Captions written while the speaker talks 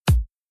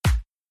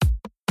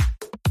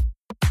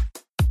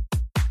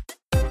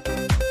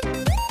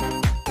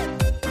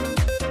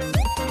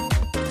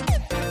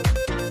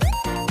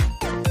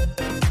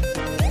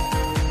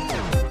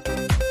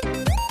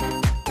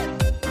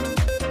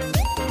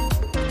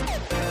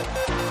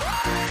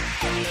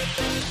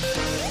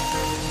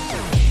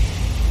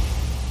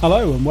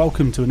Hello and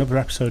welcome to another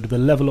episode of the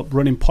Level Up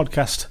Running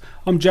Podcast.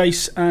 I'm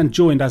Jace and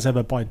joined as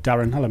ever by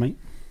Darren. Hello mate.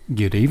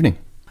 Good evening.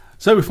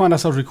 So we find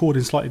ourselves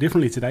recording slightly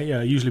differently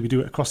today. Usually we do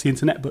it across the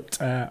internet,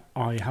 but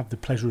I have the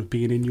pleasure of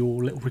being in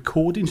your little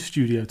recording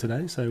studio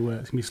today, so it's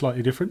going to be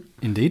slightly different.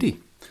 Indeedy.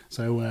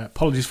 So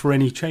apologies for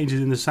any changes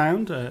in the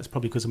sound. It's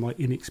probably because of my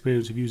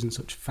inexperience of using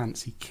such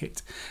fancy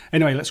kit.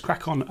 Anyway, let's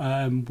crack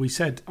on. We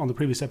said on the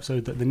previous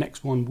episode that the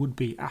next one would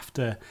be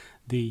after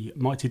the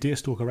Mighty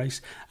Deerstalker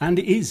race, and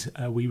it is.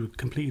 We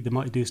completed the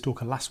Mighty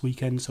Deerstalker last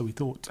weekend, so we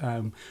thought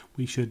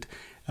we should,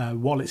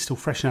 while it's still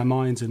fresh in our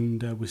minds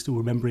and we're still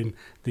remembering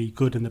the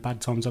good and the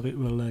bad times of it,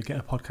 we'll get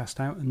a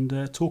podcast out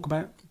and talk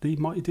about the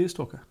Mighty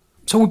Deerstalker.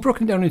 So we've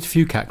broken it down into a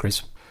few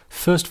categories.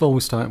 First of all,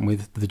 we're starting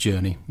with the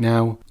journey.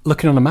 Now,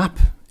 looking on a map,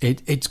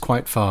 it's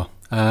quite far.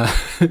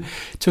 It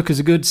took us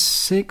a good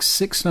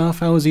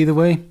 6.5 hours either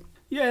way.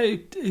 Yeah,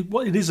 it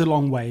is a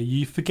long way.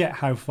 You forget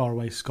how far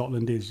away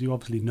Scotland is. You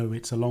obviously know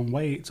it's a long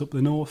way. It's up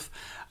the north.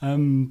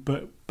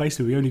 But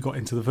basically, we only got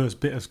into the first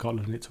bit of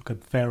Scotland and it took a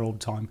fair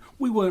old time.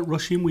 We weren't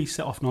rushing. We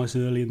set off nice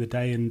and early in the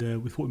day and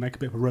we thought we'd make a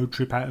bit of a road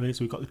trip out of it.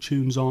 So we got the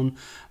tunes on.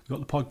 We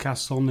got the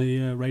podcasts on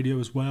the radio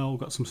as well.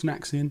 Got some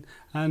snacks in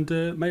and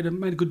made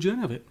a good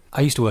journey of it. I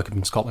used to work up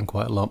in Scotland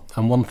quite a lot.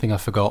 And one thing I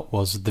forgot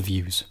was the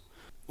views.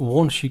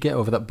 Once you get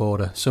over that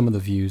border, some of the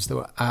views, they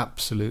were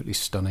absolutely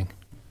stunning.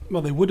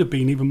 Well, they would have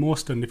been even more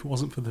stunned if it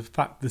wasn't for the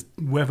fact the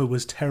weather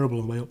was terrible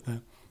on the way up there.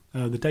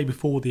 The day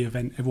before the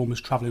event, everyone was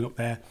travelling up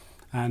there,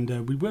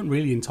 and we weren't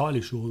really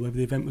entirely sure whether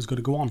the event was going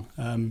to go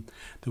on.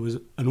 There was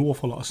an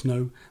awful lot of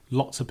snow,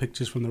 lots of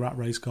pictures from the Rat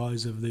Race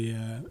guys of the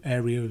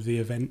area of the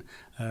event,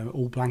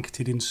 all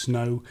blanketed in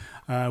snow.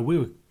 We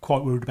were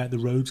quite worried about the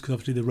roads because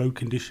obviously the road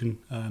condition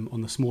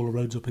on the smaller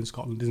roads up in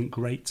Scotland isn't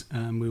great.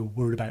 We were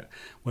worried about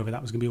whether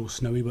that was going to be all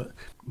snowy, but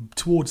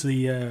towards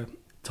the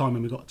time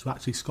when we got to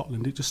actually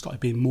Scotland, it just started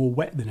being more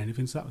wet than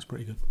anything, so that was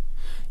pretty good.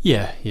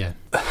 Yeah.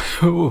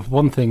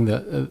 One thing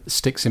that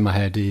sticks in my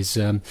head is,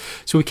 so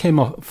we came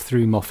off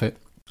through Moffat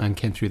and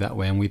came through that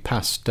way, and we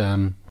passed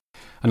a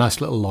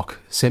nice little loch,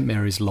 St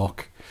Mary's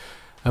Loch,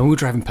 and we were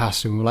driving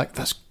past and we were like,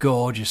 that's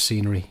gorgeous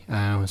scenery.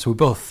 So we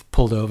both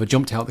pulled over,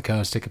 jumped out the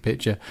car to take a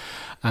picture,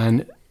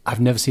 and I've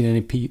never seen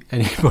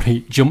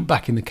anybody jump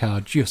back in the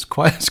car just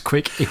quite as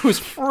quick. It was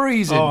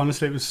freezing. Oh,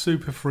 honestly, it was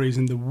super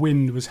freezing. The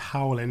wind was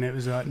howling. It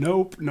was like,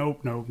 nope,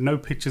 no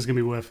picture's going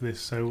to be worth this.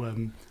 So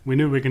we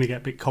knew we were going to get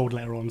a bit cold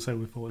later on, so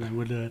we thought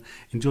we'd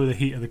enjoy the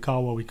heat of the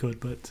car while we could.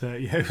 But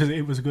yeah,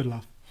 it was a good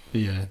laugh.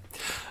 Yeah.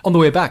 On the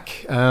way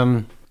back,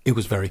 it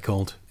was very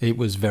cold. It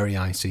was very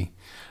icy.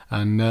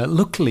 And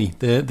luckily,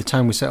 the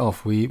time we set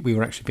off, we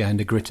were actually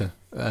behind a gritter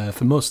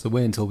for most of the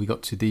way until we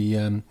got to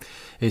the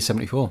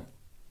A74.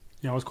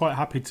 Yeah, I was quite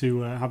happy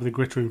to have the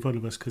gritter in front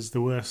of us because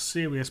there were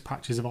serious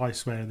patches of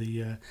ice where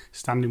the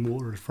standing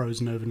water had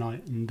frozen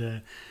overnight, and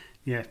a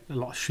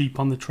lot of sheep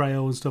on the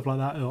trail and stuff like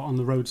that, on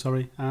the road,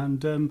 sorry.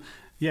 And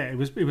it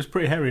was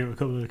pretty hairy on a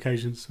couple of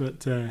occasions,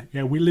 but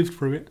we lived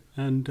through it,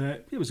 and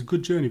it was a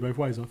good journey both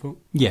ways, I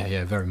thought.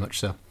 Yeah, very much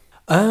so.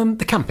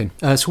 The camping.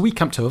 So we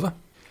camped over.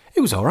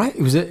 It was all right.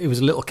 It was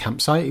a little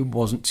campsite. It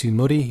wasn't too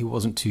muddy. It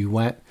wasn't too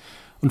wet.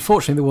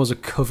 Unfortunately, there was a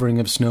covering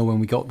of snow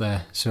when we got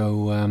there,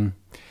 so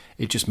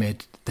it just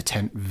made the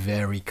tent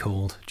very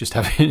cold, just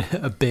having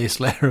a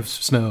base layer of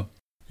snow.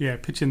 Yeah,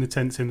 pitching the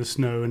tents in the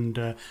snow, and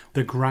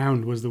the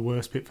ground was the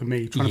worst bit for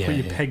me. Trying to put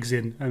your pegs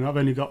in, and I've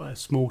only got a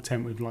small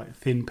tent with like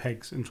thin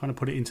pegs, and trying to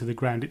put it into the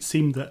ground. It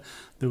seemed that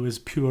there was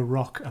pure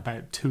rock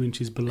about 2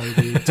 inches below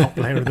the top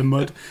layer of the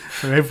mud,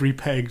 so every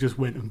peg just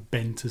went and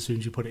bent as soon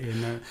as you put it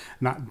in. And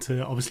that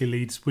obviously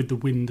leads, with the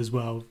wind as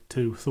well,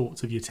 to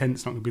thoughts of your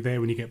tent's not going to be there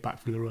when you get back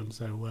from the run.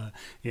 So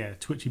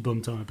twitchy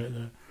bum time a bit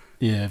there.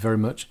 Yeah, very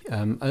much.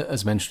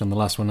 As mentioned on the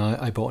last one,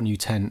 I bought a new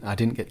tent. I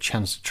didn't get a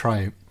chance to try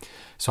it.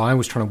 So I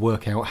was trying to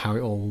work out how it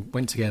all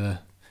went together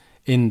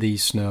in the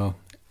snow,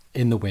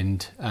 in the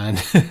wind,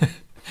 and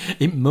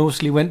it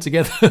mostly went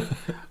together.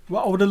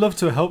 Well, I would have loved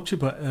to have helped you,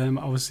 but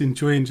I was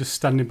enjoying just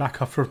standing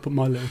back after I put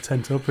my little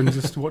tent up and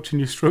just watching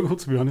you struggle,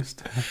 to be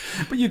honest.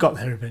 But you got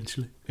there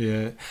eventually.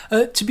 Yeah.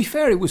 To be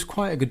fair, it was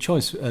quite a good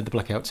choice, the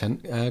blackout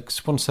tent,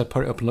 because once I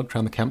put it up and looked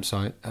around the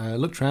campsite, I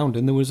looked around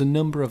and there was a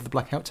number of the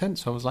blackout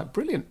tents. So I was like,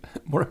 brilliant,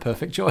 what a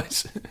perfect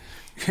choice.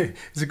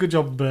 It's a good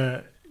job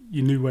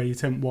you knew where your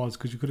tent was,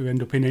 because you could have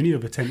ended up in any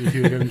other tent if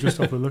you were going just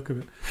off the look of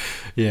it.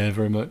 Yeah,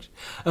 very much.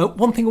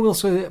 One thing I will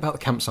say about the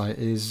campsite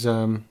is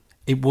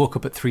it woke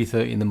up at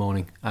 3:30 in the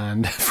morning,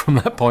 and from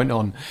that point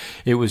on,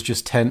 it was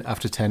just tent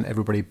after tent,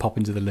 everybody pop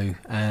into the loo.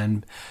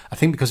 And I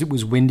think because it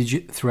was windy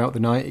throughout the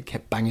night, it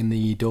kept banging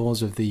the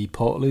doors of the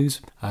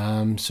portaloos.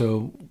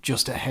 So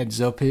just a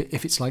heads up,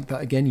 if it's like that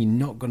again, you're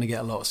not going to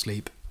get a lot of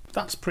sleep.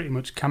 That's pretty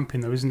much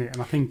camping though, isn't it?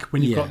 And I think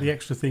when you've got the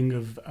extra thing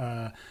of...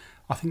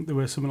 I think there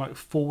were something like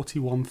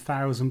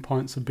 41,000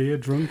 pints of beer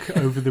drunk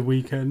over the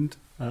weekend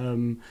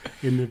in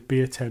the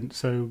beer tent.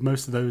 So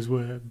most of those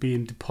were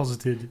being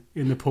deposited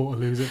in the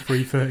portaloos at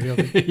 3:30. I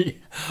think.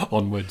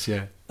 Onwards,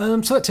 yeah.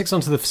 So that takes on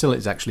to the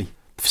facilities, actually.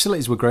 The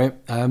facilities were great.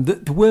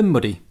 They were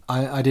muddy.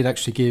 I did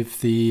actually give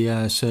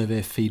the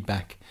survey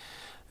feedback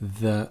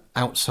that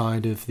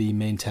outside of the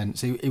main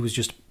tents, it was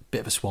just a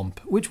bit of a swamp,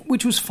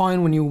 which was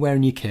fine when you were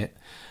wearing your kit.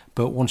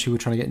 But once you were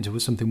trying to get into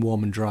something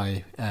warm and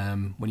dry,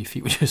 when your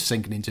feet were just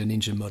sinking into an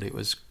inch of mud, it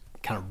was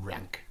kind of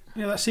rank.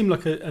 Yeah, that seemed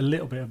like a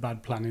little bit of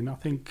bad planning. I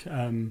think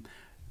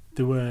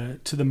there were,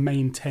 to the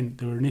main tent,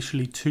 there were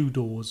initially 2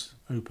 doors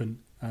open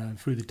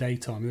through the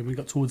daytime. And then we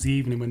got towards the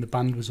evening when the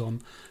band was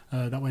on,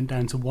 that went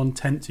down to 1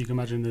 tent. So you can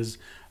imagine there's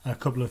a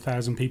couple of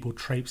thousand people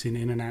traipsing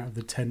in and out of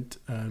the tent,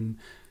 in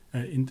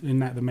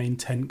and out of the main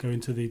tent, going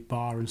to the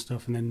bar and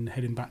stuff, and then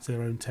heading back to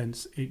their own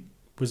tents. It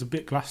was a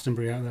bit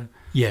Glastonbury out there.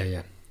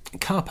 Yeah.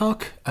 Car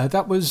park,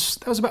 that was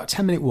about a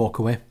 10-minute walk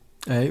away.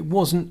 It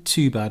wasn't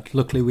too bad.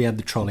 Luckily, we had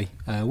the trolley,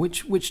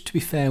 which to be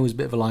fair was a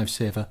bit of a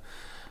lifesaver.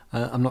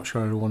 I'm not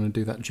sure I want to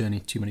do that journey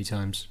too many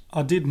times.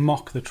 I did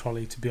mock the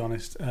trolley, to be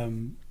honest.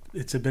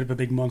 It's a bit of a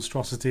big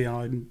monstrosity.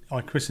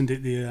 I christened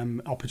it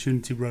the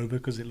Opportunity Rover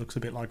because it looks a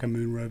bit like a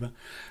moon rover.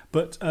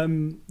 But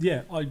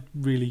I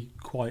really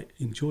quite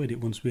enjoyed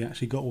it once we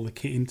actually got all the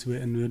kit into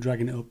it and we were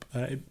dragging it up.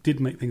 It did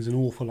make things an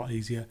awful lot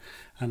easier,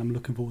 and I'm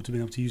looking forward to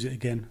being able to use it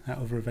again at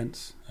other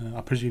events.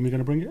 I presume you're going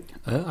to bring it?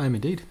 I am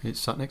indeed. It's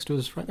sat next to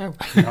us right now.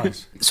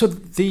 Nice. So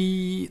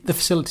the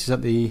facilities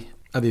at the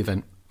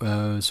event.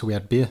 So we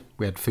had beer,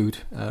 we had food,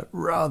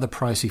 rather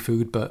pricey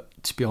food, but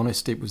to be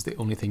honest, it was the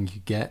only thing you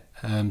could get.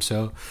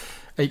 So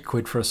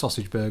 £8 for a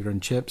sausage burger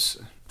and chips.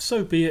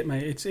 So be it,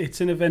 mate. It's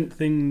an event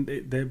thing.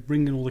 They're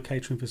bringing all the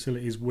catering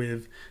facilities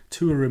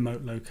to a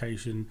remote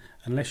location.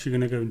 Unless you're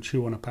going to go and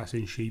chew on a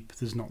passing sheep,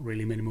 there's not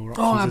really many more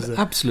options. Oh,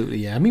 absolutely,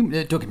 yeah. I mean,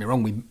 don't get me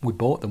wrong, we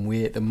bought them,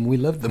 we ate them, we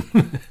loved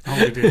them.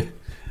 Oh, we did.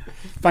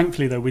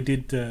 Thankfully, though, we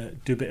did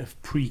do a bit of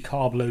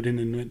pre-carb loading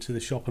and went to the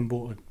shop and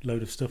bought a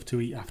load of stuff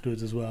to eat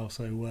afterwards as well.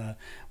 So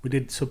we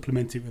did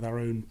supplement it with our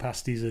own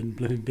pasties and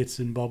bits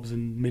and bobs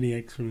and mini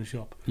eggs from the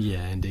shop.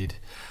 Yeah, indeed.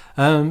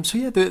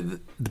 The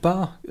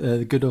bar,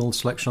 the good old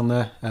selection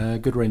on there,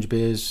 good range of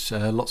beers,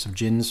 lots of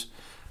gins,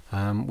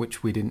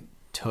 which we didn't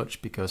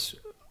touch because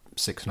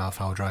 6.5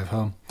 hour drive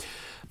home.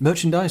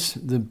 Merchandise,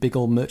 the big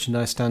old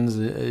merchandise stands,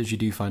 as you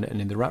do find it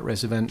in the Rat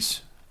Race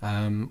events.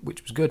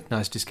 Which was good,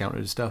 nice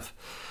discounted stuff.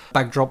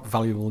 Bag drop,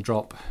 valuable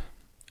drop,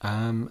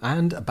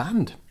 and a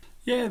band.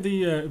 Yeah,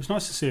 it was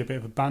nice to see a bit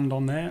of a band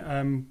on there.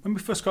 When we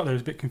first got there, it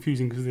was a bit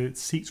confusing because the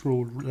seats were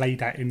all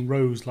laid out in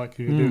rows like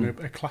you were doing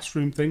a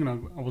classroom thing,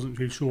 and I wasn't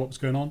really sure what was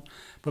going on.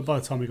 But by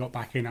the time we got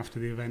back in after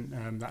the event,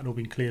 that had all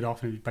been cleared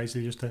off, and it was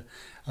basically just a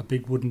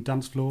big wooden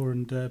dance floor,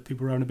 and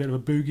people were having a bit of a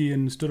boogie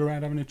and stood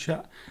around having a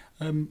chat.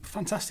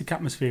 Fantastic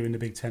atmosphere in the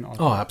big tent.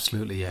 Oh,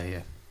 absolutely,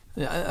 yeah.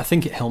 I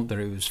think it helped that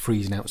it was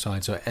freezing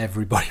outside, so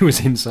everybody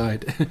was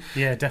inside.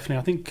 Yeah, definitely.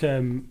 I think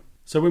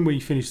so. When we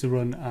finished the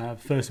run,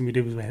 first thing we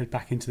did was we headed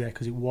back into there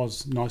because it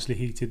was nicely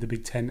heated, the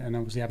big tent, and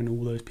obviously having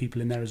all those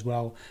people in there as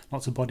well,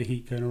 lots of body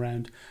heat going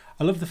around.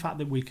 I love the fact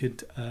that we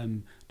could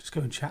just go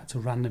and chat to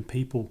random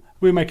people.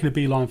 We were making a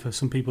beeline for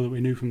some people that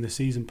we knew from the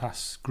Season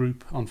Pass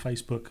group on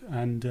Facebook,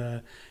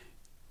 and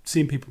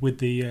seeing people with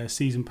the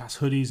Season Pass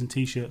hoodies and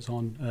T-shirts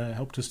on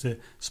helped us to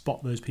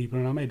spot those people,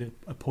 and I made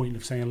a point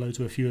of saying hello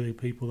to a few of the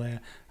people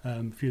there,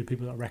 a few of the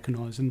people that I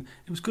recognised, and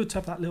it was good to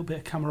have that little bit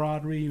of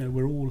camaraderie. You know,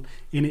 we're all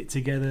in it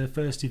together.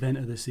 First event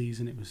of the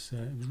season, it was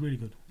really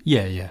good.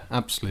 Yeah,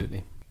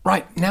 absolutely.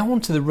 Right, now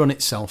on to the run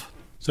itself.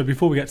 So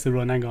before we get to the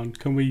run, hang on,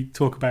 can we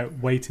talk about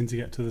waiting to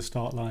get to the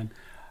start line?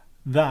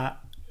 That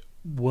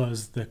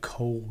was the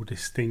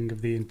coldest thing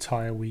of the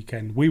entire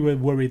weekend. We were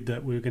worried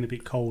that we were going to be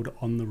cold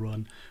on the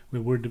run. We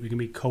were worried that we were going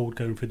to be cold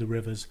going through the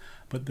rivers.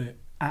 But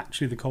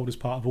actually the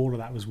coldest part of all of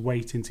that was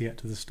waiting to get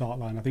to the start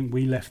line. I think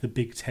we left the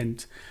big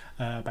tent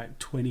about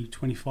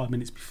 20-25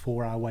 minutes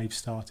before our wave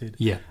started.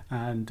 Yeah.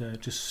 And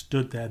just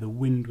stood there. The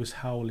wind was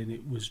howling.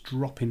 It was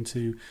dropping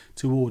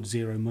towards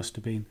zero, must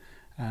have been.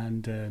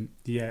 And there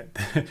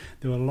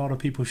were a lot of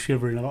people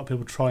shivering, a lot of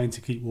people trying to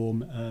keep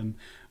warm.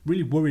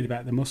 Really worried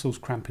about their muscles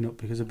cramping up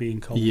because of being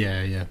cold.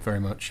 Yeah, very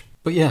much.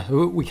 But yeah,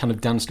 we kind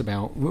of danced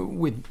about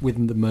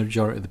with the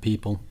majority of the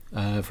people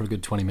for a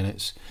good 20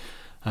 minutes.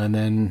 And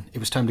then it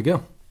was time to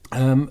go.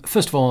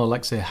 First of all, I'd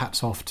like to say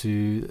hats off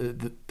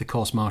to the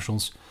course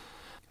marshals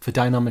for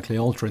dynamically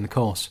altering the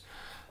course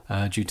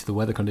due to the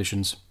weather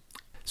conditions.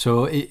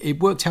 So it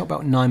worked out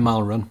about a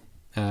 9-mile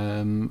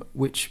run,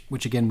 which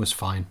again was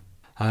fine.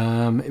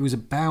 It was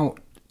about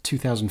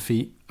 2,000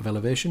 feet of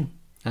elevation,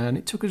 and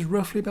it took us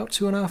roughly about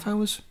 2.5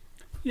 hours.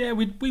 Yeah,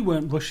 we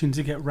weren't rushing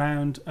to get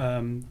round.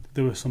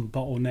 There were some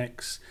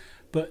bottlenecks,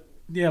 but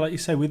yeah, like you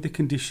say, with the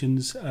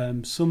conditions,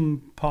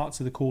 some parts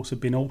of the course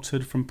have been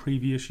altered from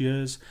previous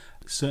years.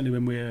 Certainly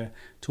when we were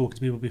talking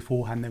to people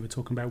beforehand, they were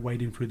talking about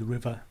wading through the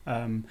river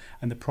and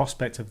the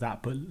prospect of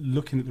that. But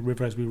looking at the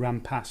river as we ran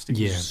past, it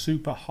was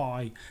super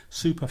high,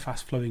 super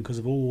fast flowing because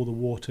of all the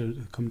water that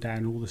had come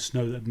down, all the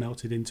snow that had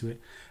melted into it.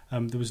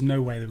 There was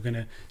no way they were going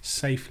to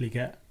safely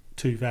get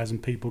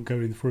 2,000 people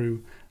going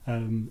through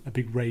a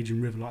big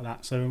raging river like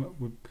that. So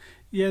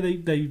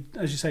they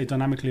as you say,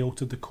 dynamically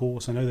altered the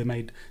course. I know they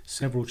made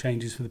several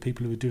changes for the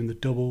people who were doing the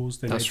doubles.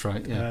 That's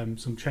right, yeah.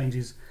 Some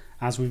changes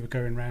as we were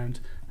going round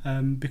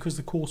because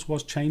the course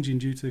was changing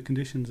due to the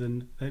conditions,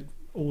 and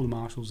all the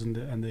marshals and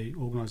the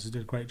organisers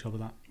did a great job of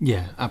that.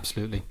 Yeah,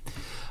 absolutely.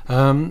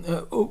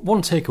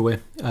 One takeaway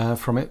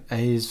from it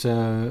is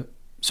so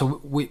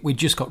we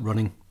just got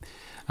running,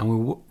 and we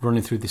were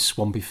running through this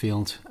swampy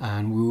field,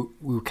 and we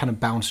were kind of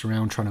bouncing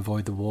around trying to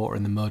avoid the water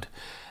and the mud.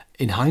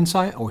 In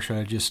hindsight, I wish I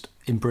had just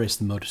embraced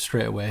the mud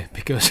straight away,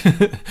 because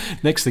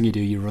next thing you do,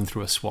 you run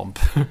through a swamp.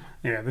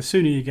 Yeah, the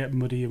sooner you get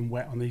muddy and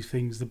wet on these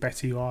things, the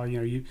better you are.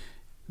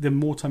 The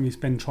more time you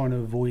spend trying to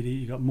avoid it,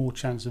 you got more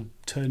chance of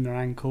turning your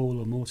ankle,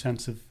 or more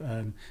chance of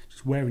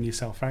just wearing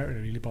yourself out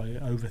really by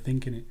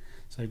overthinking it.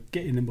 So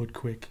get in the mud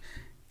quick,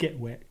 get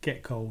wet,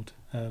 get cold,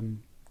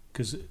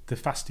 because the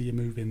faster you're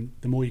moving,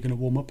 the more you're going to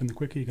warm up, and the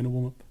quicker you're going to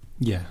warm up.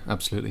 Yeah,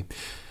 absolutely.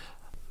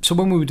 So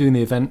when we were doing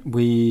the event,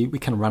 we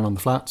kind of ran on the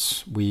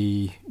flats,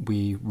 we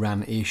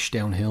ran ish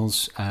down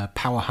hills,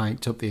 power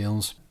hiked up the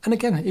hills, and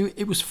again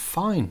it was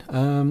fine.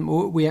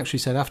 We actually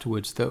said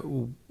afterwards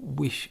that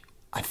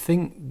I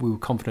think we were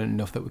confident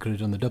enough that we could have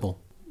done the double.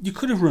 You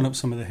could have run up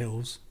some of the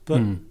hills,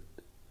 but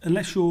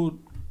unless you're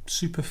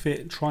super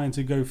fit, trying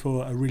to go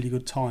for a really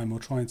good time, or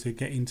trying to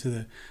get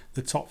into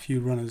the top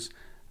few runners,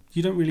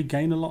 you don't really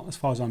gain a lot as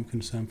far as I'm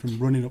concerned from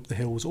running up the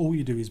hills. All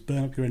you do is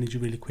burn up your energy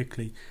really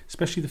quickly,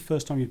 especially the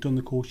first time you've done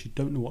the course. You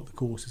don't know what the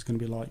course is going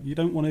to be like. You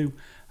don't want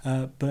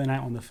to burn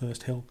out on the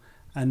first hill.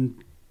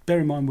 And bear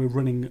in mind, we're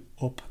running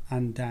up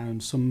and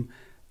down some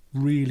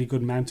really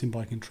good mountain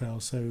biking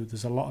trails, so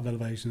there's a lot of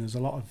elevation, there's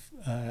a lot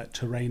of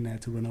terrain there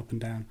to run up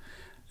and down.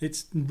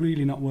 It's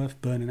really not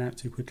worth burning out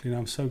too quickly, and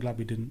I'm so glad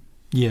we didn't.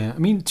 Yeah, I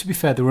mean, to be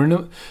fair,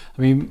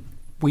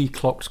 we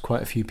clocked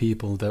quite a few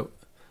people that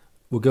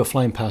would go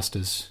flying past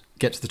us,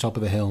 get to the top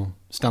of the hill,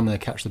 stand there,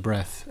 catch the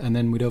breath, and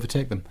then we'd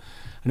overtake them.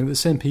 And it was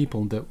the same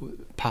people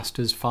that passed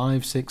us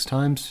 5-6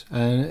 times.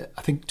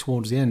 I think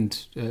towards the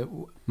end,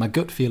 my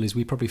gut feel is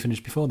we probably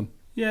finished before them.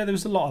 Yeah, there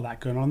was a lot of that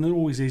going on. There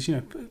always is,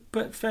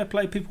 but fair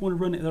play. People want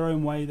to run it their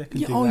own way. They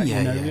can do that.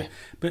 Yeah.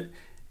 But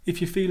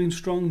if you're feeling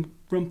strong,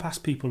 run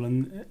past people,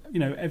 and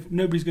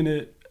nobody's going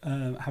to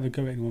have a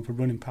go at anyone for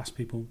running past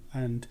people.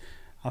 And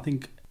I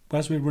think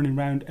as we were running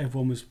around,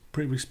 everyone was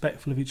pretty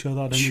respectful of each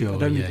other. I don't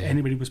think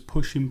anybody was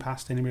pushing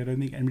past anybody. I don't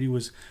think anybody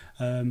was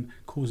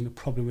causing a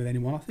problem with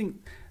anyone. I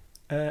think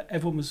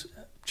everyone was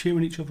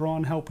cheering each other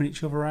on, helping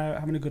each other out,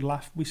 having a good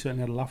laugh. We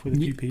certainly had a laugh with a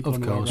few people.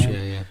 Of course,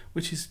 yeah.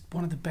 Which is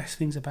one of the best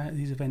things about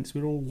these events.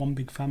 We're all one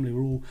big family.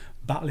 We're all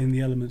battling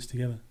the elements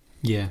together.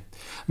 Yeah,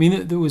 I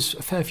mean, there was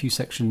a fair few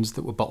sections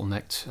that were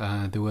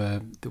bottlenecked.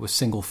 There were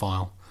single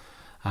file,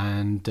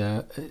 and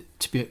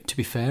to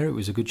be fair, it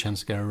was a good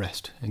chance to get a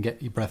rest and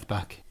get your breath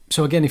back.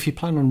 So again, if you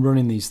plan on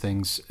running these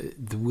things,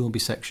 there will be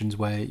sections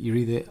where you're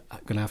either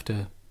going to have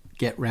to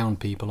get round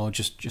people or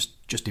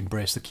just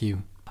embrace the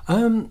queue.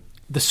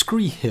 The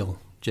Scree Hill,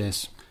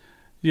 Jace.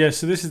 Yeah,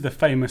 so this is the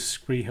famous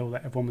Scree Hill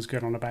that everyone was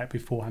going on about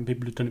beforehand.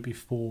 People had done it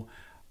before.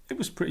 It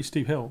was a pretty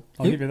steep hill,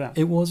 I'll give you that.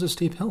 It was a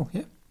steep hill,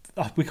 yeah.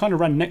 We kind of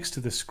ran next to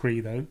the Scree,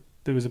 though.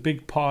 There was a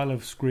big pile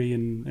of Scree,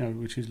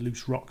 which is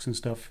loose rocks and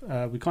stuff.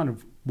 We kind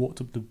of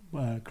walked up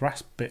the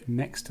grass bit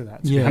next to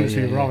that,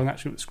 rather than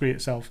actually the Scree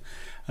itself.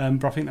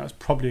 But I think that was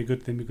probably a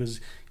good thing, because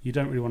you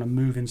don't really want a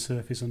moving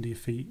surface under your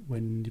feet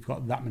when you've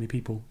got that many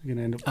people. You're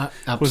going to end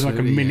up causing like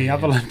a mini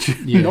avalanche,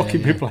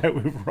 knocking people out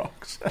with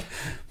rocks.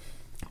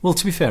 Well,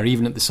 to be fair,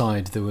 even at the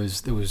side, there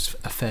was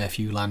a fair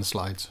few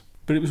landslides.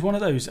 But it was one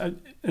of those,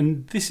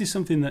 and this is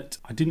something that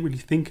I didn't really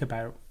think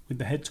about with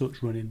the head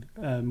touch running.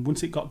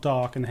 Once it got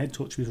dark and the head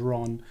touches were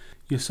on,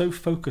 you're so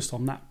focused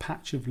on that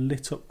patch of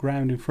lit up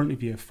ground in front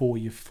of you for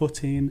your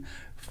footing,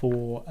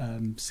 for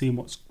seeing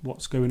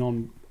what's going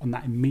on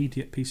that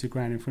immediate piece of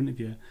ground in front of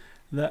you,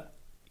 that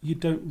you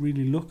don't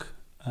really look.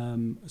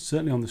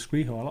 Certainly on the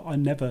Scree Hill, I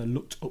never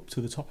looked up to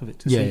the top of it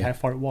to see how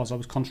far it was. I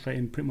was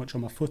concentrating pretty much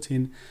on my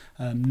footing,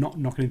 not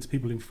knocking into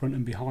people in front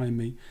and behind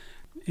me.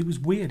 It was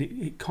weird.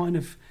 It kind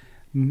of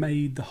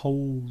made the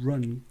whole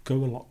run go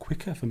a lot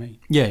quicker for me.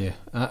 Yeah,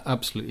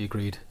 absolutely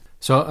agreed.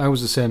 So I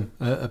was the same.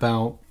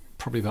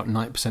 Probably about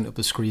 90% up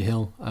the Scree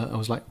Hill. I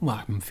was like,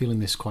 well, I'm feeling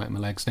this quite in my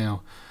legs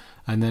now.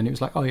 And then it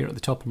was like, oh, you're at the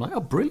top. I'm like, oh,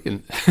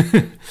 brilliant.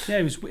 Yeah,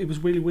 it was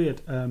really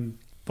weird.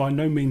 By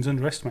no means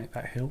underestimate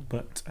that hill,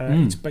 but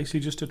it's basically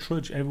just a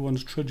trudge.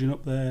 Everyone's trudging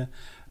up there.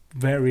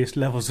 Various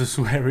levels of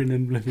swearing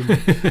and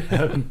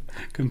living,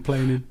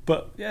 complaining,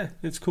 but yeah,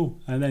 it's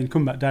cool. And then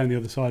come back down the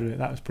other side of it.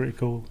 That was pretty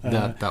cool.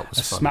 That was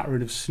a fun.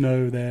 Smattering of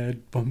snow there,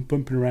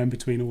 bumping around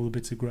between all the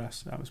bits of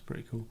grass. That was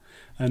pretty cool.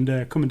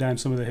 And coming down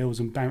some of the hills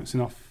and bouncing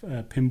off,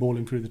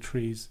 pinballing through the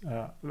trees.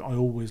 I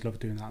always love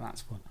doing that. That's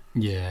fun.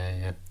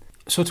 Yeah.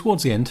 So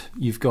towards the end,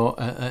 you've got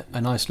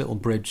a nice little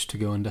bridge to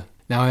go under.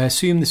 Now, I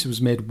assume this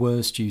was made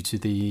worse due to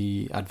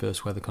the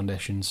adverse weather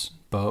conditions,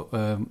 but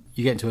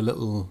you get into a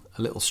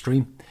little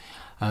stream.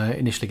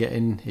 Initially get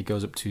in, it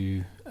goes up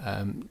to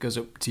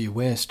your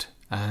waist,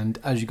 and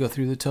as you go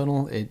through the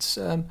tunnel, it's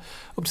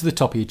up to the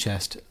top of your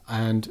chest.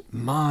 And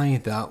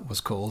that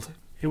was cold.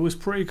 It was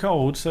pretty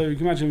cold. So you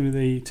can imagine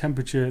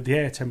the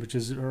air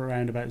temperatures are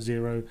around about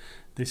zero.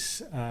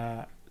 This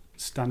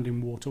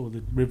standing water, or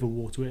the river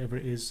water, whatever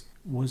it is,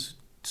 was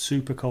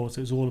super cold, so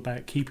it was all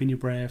about keeping your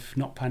breath,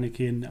 not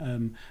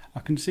panicking. I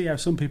can see how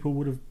some people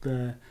would have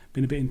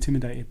been a bit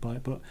intimidated by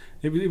it, but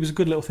it was a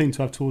good little thing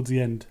to have towards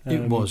the end.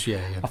 It was,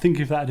 yeah. I think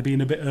if that had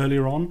been a bit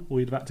earlier on, or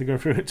you'd have had to go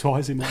through it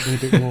twice, it might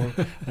have been a bit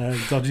more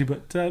dodgy.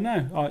 But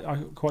no,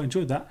 I quite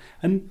enjoyed that,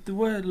 and there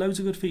were loads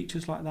of good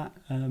features like that.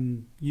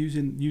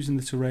 Using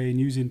the terrain,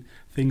 using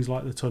things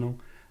like the tunnel.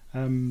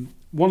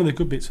 One of the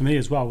good bits for me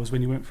as well was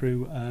when you went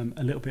through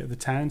a little bit of the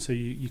town, so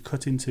you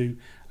cut into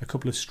a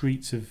couple of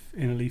streets of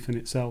Innerleithen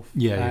itself,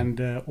 and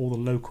all the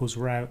locals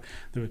were out.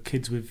 There were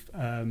kids with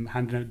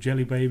handing out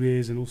jelly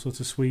babies and all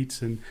sorts of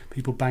sweets, and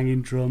people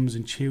banging drums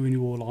and cheering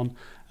you all on.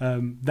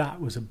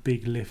 That was a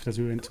big lift as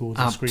we went towards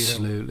the street.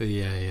 Absolutely,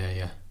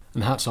 yeah.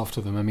 And hats off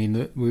to them. I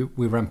mean,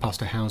 we ran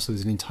past a house, there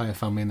was an entire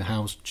family in the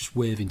house just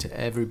waving to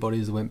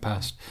everybody as they went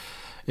past.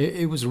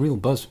 It was a real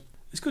buzz.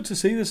 It's good to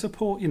see the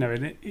support,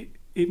 and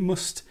it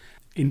must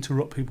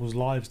interrupt people's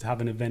lives to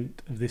have an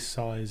event of this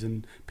size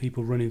and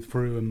people running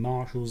through and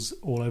marshals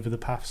all over the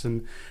paths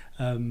and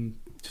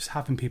just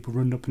having people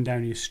run up and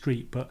down your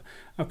street. But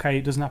okay,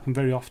 it doesn't happen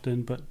very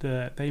often, but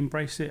they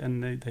embrace it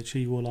and they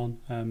cheer you all on,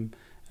 and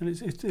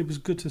it was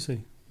good to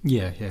see.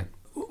 Yeah.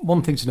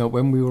 One thing to note,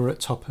 when we were at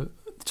top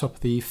of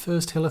the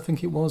first hill, I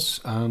think it was,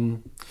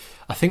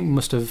 I think we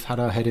must have had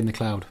our head in the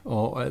cloud,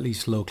 or at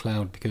least low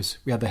cloud, because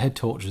we had the head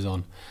torches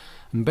on.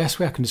 And the best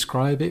way I can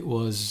describe it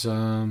was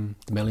the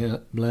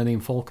Millennium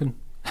Falcon.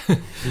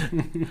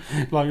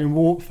 Like in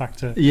warp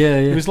factor. Yeah.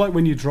 It was like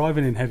when you're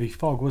driving in heavy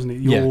fog, wasn't it?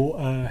 Your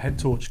head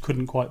torch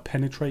couldn't quite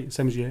penetrate,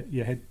 same as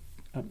your head.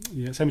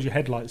 Same as your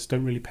headlights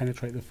don't really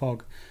penetrate the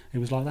fog. It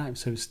was like that,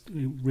 so it was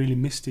really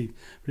misty.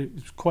 But it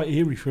was quite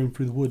eerie through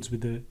the woods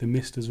with the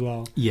mist as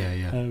well. Yeah.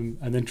 And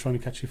then trying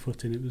to catch your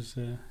foot in, it was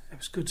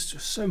good.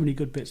 Just so many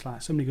good bits,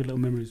 like so many good little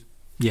memories.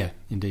 Yeah,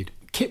 indeed.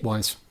 Kit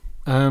wise,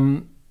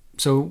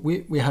 so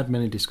we had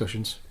many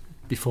discussions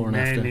before and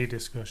after. Many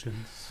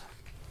discussions.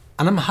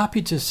 And I'm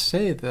happy to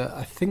say that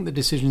I think the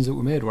decisions that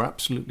we made were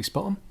absolutely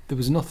spot on. There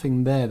was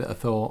nothing there that I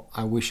thought,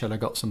 I wish I'd have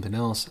got something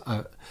else.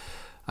 I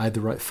had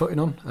the right footing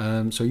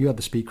on. So you had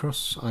the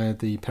Speedcross, I had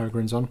the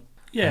Peregrines on.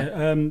 Yeah,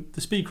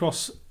 the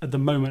Speedcross at the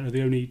moment are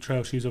the only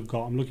trail shoes I've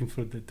got. I'm looking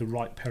for the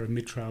right pair of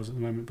mid-trails at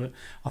the moment, but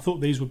I thought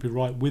these would be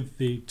right with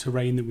the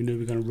terrain that we knew we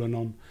were going to run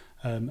on.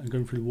 And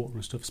going through the water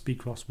and stuff,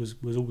 Speedcross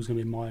was always going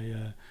to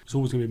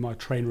be my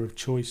trainer of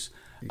choice.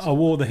 I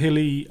wore the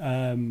Hilly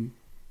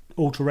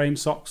all-terrain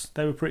socks.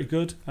 They were pretty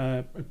good.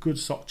 A good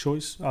sock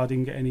choice. I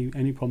didn't get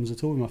any problems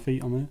at all with my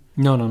feet on there.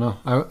 No.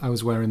 I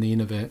was wearing the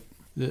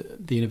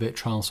Innovate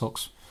trial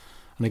socks,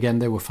 and again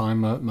they were fine.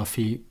 My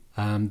feet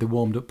they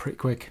warmed up pretty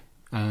quick,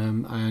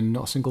 and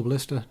not a single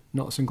blister,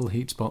 not a single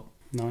heat spot.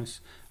 Nice.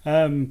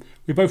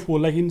 We both wore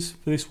leggings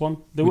for this one.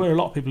 There were a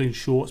lot of people in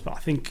shorts, but I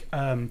think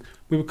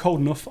we were cold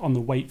enough on the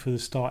weight for the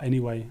start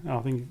anyway. I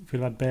think if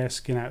we'd had bare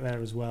skin out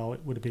there as well,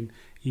 it would have been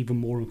even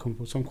more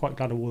uncomfortable. So I'm quite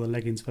glad I wore the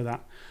leggings for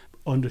that.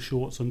 Under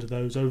shorts, under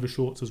those, over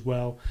shorts as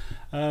well.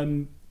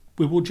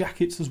 We wore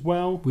jackets as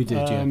well. We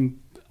did, yeah.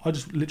 I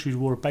just literally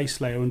wore a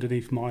base layer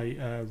underneath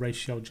my race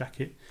shell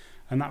jacket,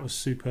 and that was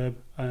superb.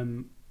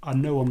 I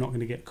know I'm not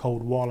going to get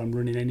cold while I'm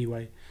running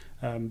anyway,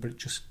 but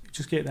just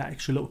get that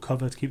extra little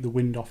cover to keep the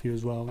wind off you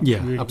as well. That's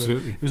really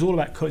absolutely. Good. It was all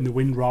about cutting the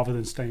wind rather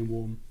than staying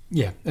warm.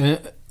 Yeah,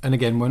 and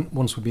again,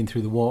 once we've been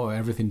through the water,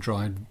 everything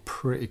dried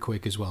pretty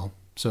quick as well,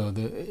 so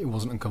it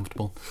wasn't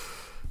uncomfortable.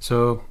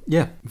 So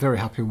yeah, very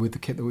happy with the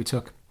kit that we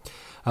took.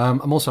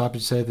 I'm also happy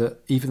to say that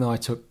even though I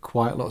took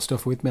quite a lot of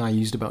stuff with me, I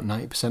used about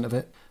 90% of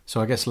it. So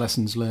I guess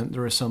lessons learnt,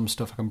 there is some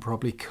stuff I can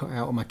probably cut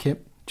out of my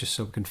kit just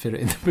so we can fit it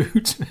in the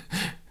boot.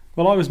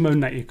 Well, I was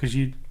moaning at you because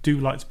you do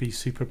like to be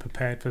super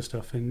prepared for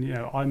stuff,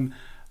 and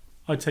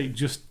I take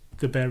just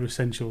the bare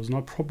essentials, and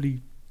I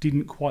probably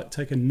didn't quite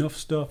take enough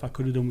stuff. I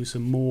could have done with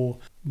some more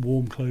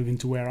warm clothing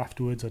to wear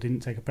afterwards. I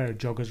didn't take a pair of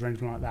joggers or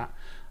anything like that.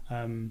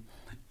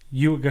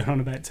 You were going on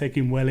about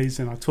taking wellies,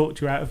 and I talked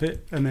you out of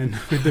it. And then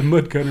with the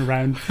mud going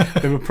around,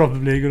 they were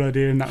probably a good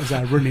idea, and that was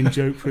our running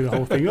joke through the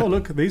whole thing. Oh,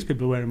 look, these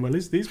people are wearing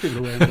wellies. These people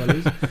are wearing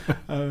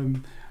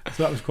wellies.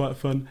 So that was quite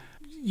fun.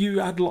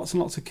 You had lots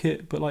and lots of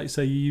kit, but like you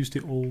say, you used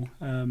it all.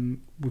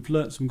 We've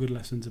learnt some good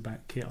lessons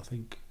about kit, I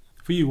think.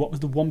 For you, what was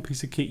the one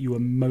piece of kit you were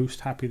most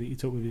happy that you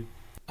took with you?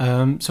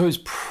 So it's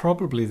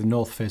probably the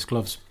North Face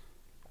gloves,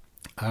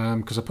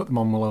 because I put them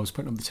on while I was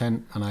putting up the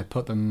tent, and I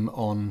put them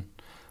on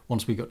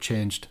once we got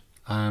changed.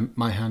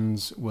 My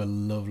hands were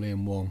lovely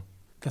and warm.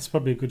 That's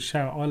probably a good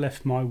shout. I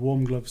left my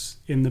warm gloves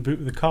in the boot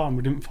of the car, and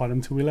we didn't find them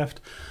until we left.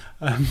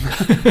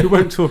 We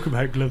won't talk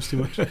about gloves too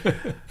much.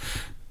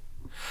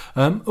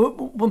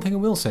 One thing I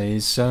will say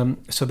is, so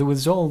there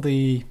was all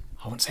the,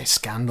 I won't say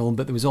scandal,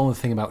 but there was all the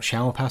thing about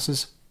shower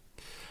passes.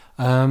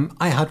 I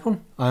had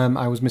one.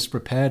 I was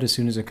misprepared. As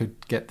soon as I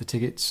could get the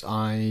tickets,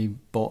 I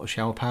bought a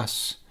shower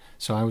pass,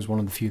 so I was one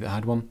of the few that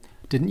had one.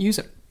 Didn't use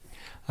it.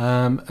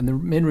 And the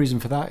main reason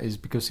for that is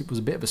because it was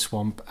a bit of a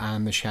swamp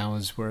and the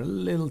showers were a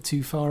little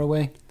too far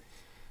away.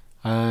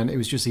 And it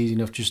was just easy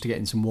enough just to get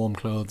in some warm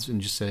clothes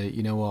and just say,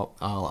 you know what,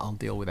 I'll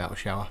deal without a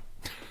shower.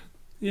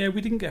 Yeah,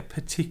 we didn't get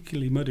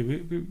particularly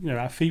muddy.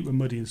 Our feet were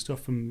muddy and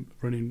stuff from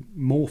running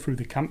more through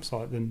the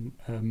campsite than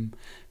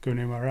going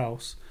anywhere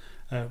else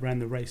around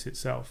the race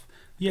itself.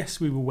 Yes,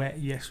 we were wet.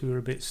 Yes, we were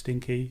a bit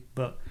stinky,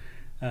 but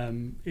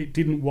it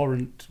didn't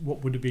warrant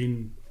what would have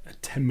been a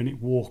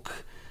 10-minute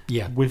walk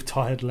with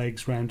tired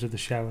legs round to the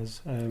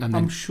showers.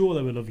 I'm sure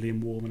they were lovely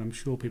and warm, and I'm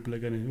sure people are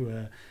going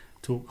to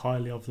talk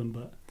highly of them,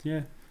 but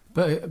yeah.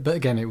 But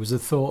again, it was the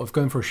thought of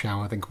going for a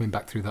shower, then coming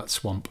back through that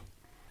swamp.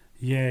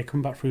 Yeah,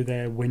 come back through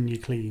there when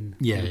you're clean.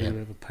 Yeah, It would be a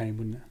bit of a pain,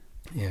 wouldn't it?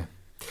 Yeah.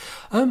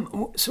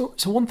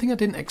 So one thing I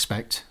didn't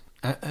expect,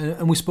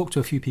 and we spoke to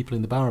a few people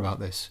in the bar about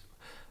this,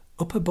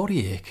 upper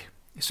body ache.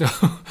 So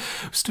I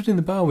stood in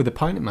the bar with a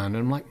pint man,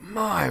 and I'm like,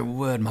 my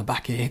word, my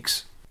back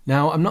aches.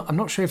 Now I'm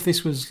not sure if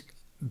this was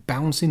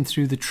bouncing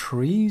through the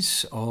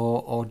trees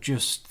or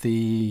just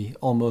the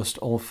almost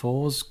all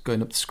fours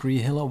going up the scree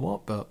hill or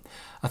what, but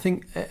I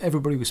think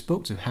everybody we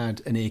spoke to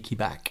had an achy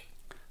back.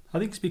 I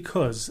think it's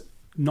because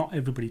not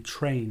everybody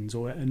trains,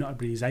 or not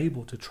everybody is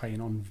able to train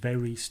on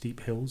very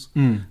steep hills,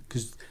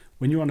 because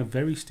when you're on a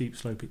very steep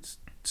slope, it's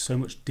so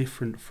much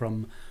different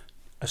from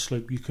a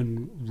slope you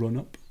can run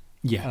up.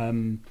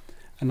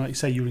 And like you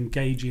say, you're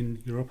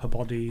engaging your upper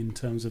body in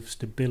terms of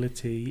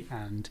stability,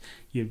 and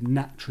you're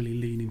naturally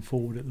leaning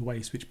forward at the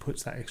waist, which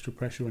puts that extra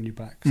pressure on your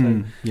back.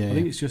 So I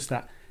think it's just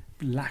that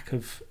lack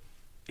of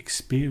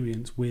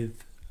experience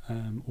with,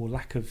 or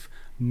lack of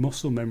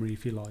muscle memory,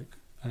 if you like,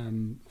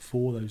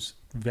 for those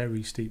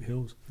very steep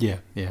hills. Yeah.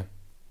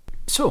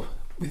 So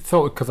we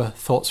thought we'd cover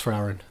thoughts for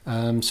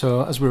Aaron.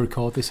 So as we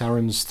record this,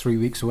 Aaron's 3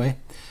 weeks away.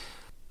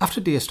 After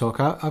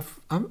Deerstalker,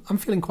 I'm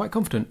feeling quite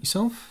confident.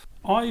 Yourself?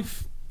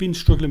 I've been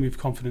struggling with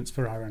confidence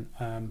for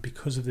Aaron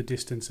because of the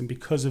distance and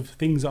because of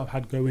things that I've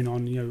had going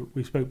on.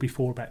 We spoke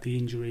before about the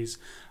injuries.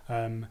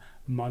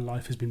 My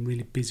life has been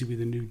really busy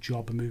with a new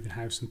job and moving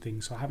house and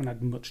things, so I haven't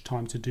had much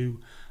time to do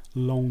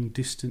long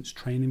distance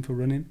training for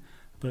running.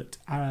 But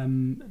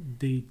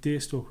the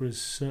Deerstalker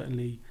has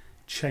certainly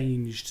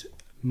changed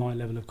my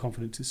level of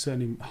confidence. It's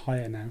certainly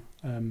higher now.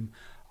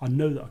 I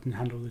know that I can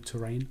handle the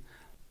terrain.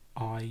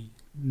 I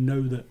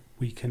know that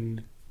we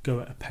can go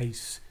at a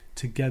pace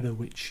together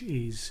which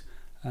is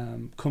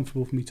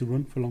comfortable for me to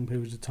run for long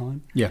periods of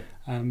time.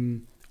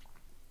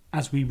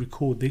 As we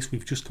record this,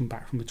 we've just come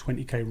back from a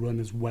 20k run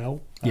as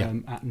well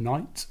at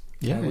night,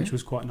 which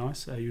was quite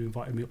nice. You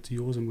invited me up to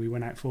yours and we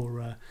went out for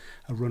a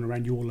run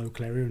around your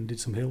local area and did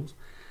some hills.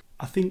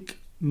 I think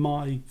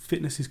my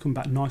fitness has come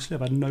back nicely.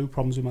 I've had no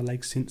problems with my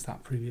legs since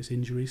that previous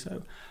injury,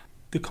 so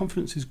the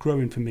confidence is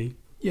growing for me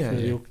for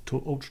the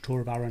Ultra Tour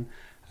of Arran.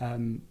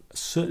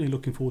 Certainly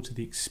looking forward to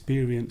the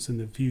experience and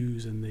the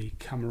views and the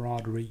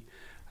camaraderie.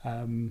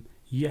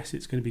 Yes,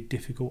 it's going to be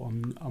difficult.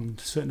 I'm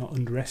certainly not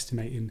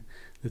underestimating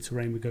the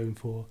terrain we're going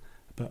for,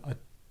 but I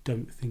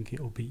don't think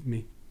it'll beat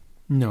me.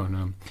 No.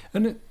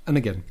 And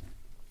again,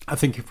 I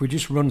think if we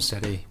just run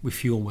steady, we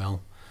fuel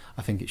well,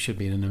 I think it should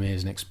be an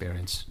amazing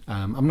experience.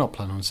 I'm not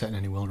planning on setting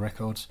any world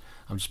records.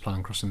 I'm just planning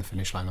on crossing the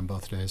finish line on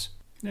both days.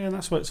 Yeah, and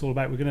that's what it's all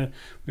about. We're gonna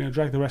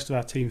drag the rest of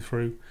our team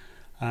through,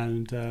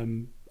 and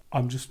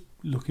I'm just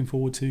looking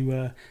forward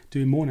to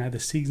doing more now. The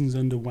season's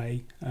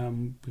underway.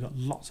 We've got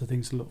lots of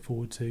things to look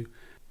forward to.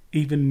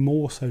 Even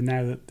more so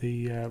now that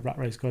the Rat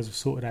Race guys have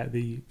sorted out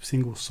the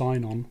single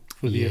sign-on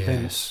for the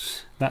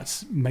event.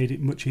 That's made it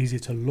much easier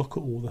to look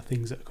at all the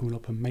things that are coming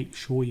up and make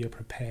sure you're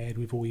prepared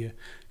with all your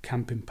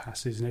camping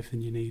passes and everything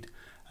you need.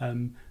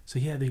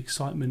 The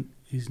excitement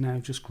is now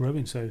just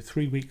growing. So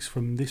 3 weeks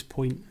from this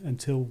point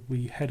until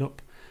we head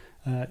up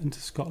into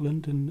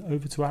Scotland and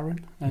over to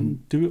Arran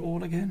and do it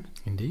all again.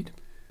 Indeed.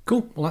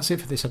 Cool. Well, that's it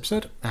for this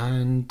episode.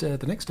 And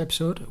the next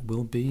episode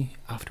will be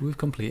after we've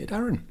completed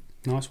Arran.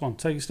 Nice one.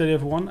 Take it steady,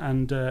 everyone,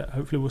 and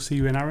hopefully we'll see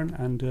you in Arran,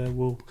 and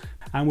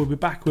we'll be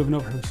back with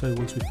another episode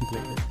once we've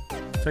completed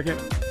it. Take care.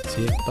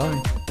 See you.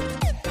 Bye.